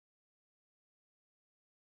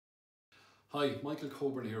Hi, Michael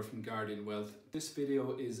Coburn here from Guardian Wealth. This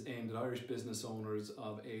video is aimed at Irish business owners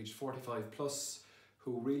of age 45 plus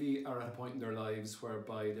who really are at a point in their lives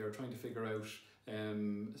whereby they're trying to figure out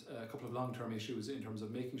a couple of long-term issues in terms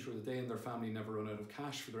of making sure that they and their family never run out of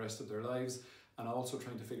cash for the rest of their lives, and also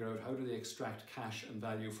trying to figure out how do they extract cash and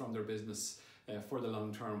value from their business for the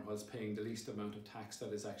long term whilst paying the least amount of tax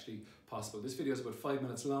that is actually possible. This video is about 5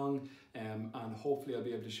 minutes long and hopefully I'll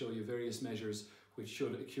be able to show you various measures which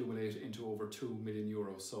should accumulate into over €2 million.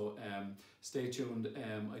 So stay tuned,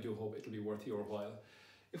 I do hope it'll be worth your while.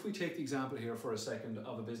 If we take the example here for a second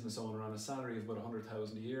of a business owner on a salary of about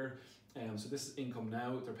 100,000 a year, so this is income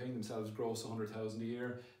now, they're paying themselves gross 100,000 a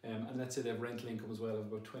year, and let's say they have rental income as well of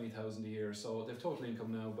about 20,000 a year, so they have total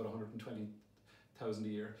income now about 120,000 a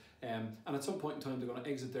year, and at some point in time they're going to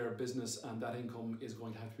exit their business and that income is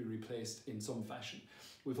going to have to be replaced in some fashion.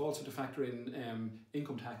 We've also to factor in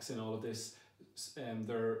income tax in all of this.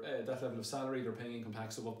 That level of salary, they're paying income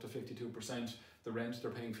tax of up to 52%. The rent, they're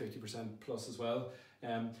paying 50% plus as well.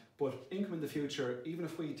 But income in the future, even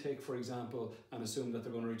if we take, for example, and assume that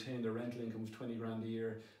they're going to retain their rental income of 20 grand a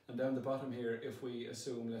year, and down the bottom here, if we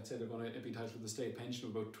assume, let's say they're going to be entitled to the state pension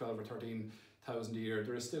of about 12 or 13,000 a year,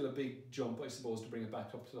 there is still a big jump, I suppose, to bring it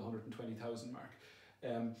back up to the 120,000 mark.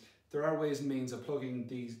 There are ways and means of plugging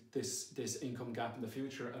this income gap in the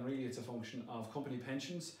future, and really it's a function of company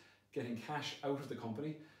pensions, getting cash out of the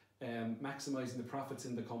company, maximising the profits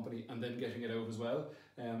in the company and then getting it out as well,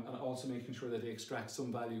 and also making sure that they extract some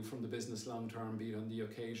value from the business long term, be it on the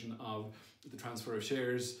occasion of the transfer of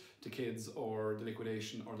shares to kids or the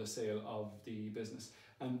liquidation or the sale of the business.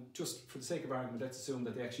 And just for the sake of argument, let's assume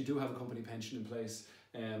that they actually do have a company pension in place,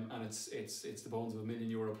 and it's the bones of €1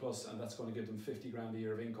 million plus, and that's going to give them 50 grand a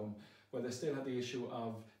year of income. Well, they still have the issue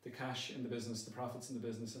of the cash in the business, the profits in the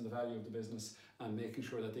business and the value of the business, and making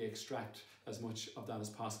sure that they extract as much of that as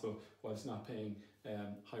possible whilst not paying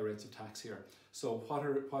high rates of tax here. So what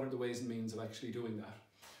are the ways and means of actually doing that?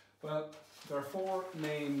 Well, there are four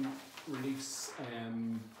main reliefs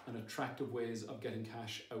and attractive ways of getting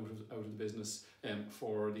cash out of the business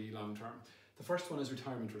for the long term. The first one is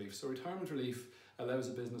retirement relief. So retirement relief allows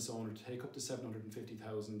a business owner to take up to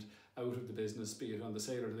 750,000 out of the business, be it on the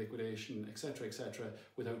sale or the liquidation, etc.,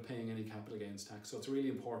 without paying any capital gains tax. So it's a really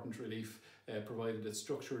important relief, provided it's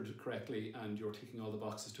structured correctly and you're ticking all the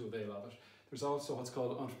boxes to avail of it. There's also what's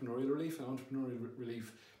called entrepreneurial relief, and entrepreneurial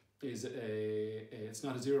relief is it's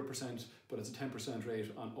not a 0%, but it's a 10%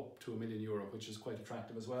 rate on up to €1 million, which is quite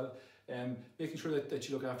attractive as well. Making sure that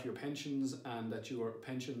you look after your pensions and that your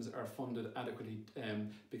pensions are funded adequately,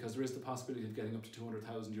 because there is the possibility of getting up to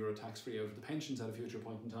 €200,000 tax-free out of the pensions at a future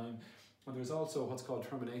point in time. And there's also what's called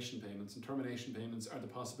termination payments, and termination payments are the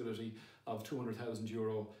possibility of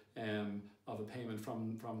 €200,000 of a payment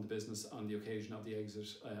from the business on the occasion of the exit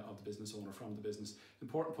of the business owner from the business.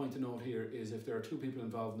 Important point to note here is if there are two people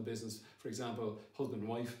involved in the business, for example, husband and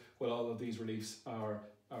wife, well, all of these reliefs are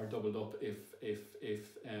doubled up if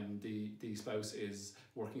the spouse is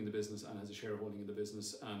working in the business and has a shareholding in the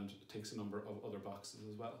business and ticks a number of other boxes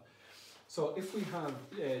as well. So if we have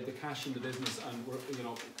the cash in the business and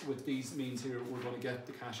with these means here, we're going to get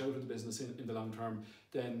the cash out of the business in the long term,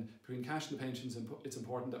 then between cash and the pensions, it's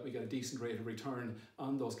important that we get a decent rate of return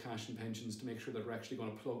on those cash and pensions to make sure that we're actually going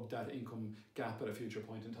to plug that income gap at a future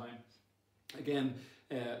point in time. Again,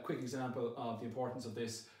 a quick example of the importance of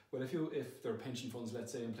this. Well, if there are pension funds,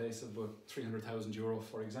 let's say, in place of about €300,000,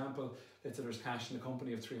 for example, let's say there's cash in the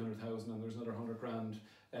company of 300,000 and there's another 100 grand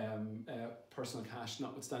personal cash,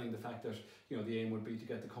 notwithstanding the fact that the aim would be to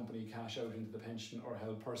get the company cash out into the pension or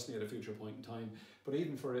held personally at a future point in time. But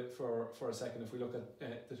even for a second, if we look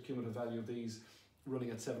at the cumulative value of these running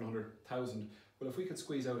at 700,000, well, if we could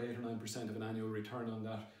squeeze out 8 or 9% of an annual return on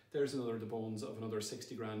that, there's the bones of another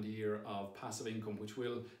 60 grand a year of passive income, which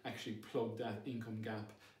will actually plug that income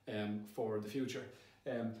gap for the future.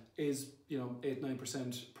 Is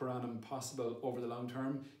 8-9% per annum possible over the long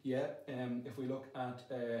term? Yeah. If we look at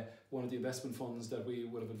one of the investment funds that we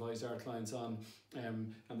would have advised our clients on,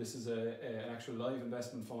 and this is an actual live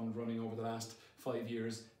investment fund running over the last 5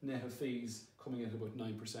 years, net of fees coming in at about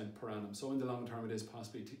 9% per annum. So in the long term, it is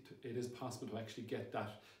possible to actually get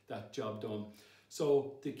that job done.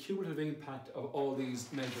 So the cumulative impact of all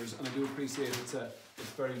these measures, and I do appreciate it's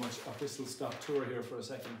very much a whistle-stop tour here for a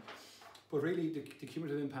second, but really the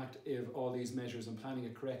cumulative impact of all these measures and planning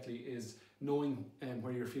it correctly is knowing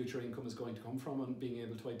where your future income is going to come from and being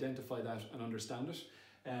able to identify that and understand it.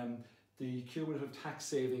 The cumulative tax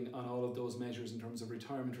saving on all of those measures in terms of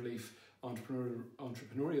retirement relief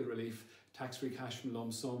entrepreneurial relief, tax-free cash from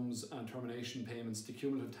lump sums and termination payments. The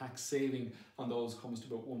cumulative tax saving on those comes to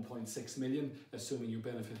about 1.6 million, assuming you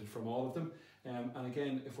benefited from all of them. And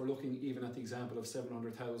again, if we're looking even at the example of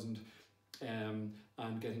 700,000 and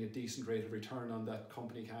getting a decent rate of return on that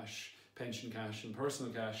company cash, pension cash and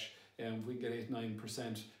personal cash, if we get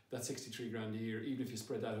 8-9%, that's 63 grand a year. Even if you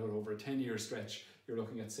spread that out over a 10-year stretch, you're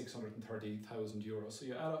looking at 630,000 euros. So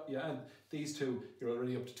you add these two, you're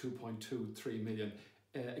already up to 2.23 million.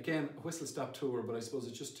 Again, a whistle-stop tour, but I suppose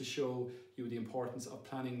it's just to show you the importance of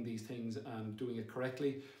planning these things and doing it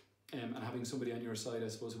correctly, and having somebody on your side, I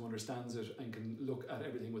suppose, who understands it and can look at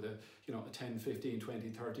everything with a 10, 15, 20,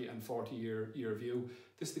 30 and 40 year view.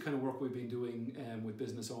 This is the kind of work we've been doing with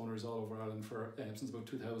business owners all over Ireland for since about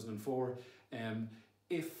 2004.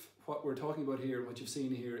 If what we're talking about here, what you've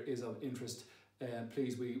seen here, is of interest,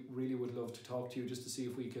 please, we really would love to talk to you just to see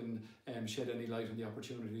if we can shed any light on the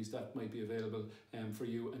opportunities that might be available for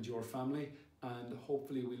you and your family. And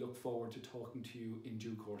hopefully we look forward to talking to you in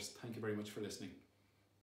due course. Thank you very much for listening.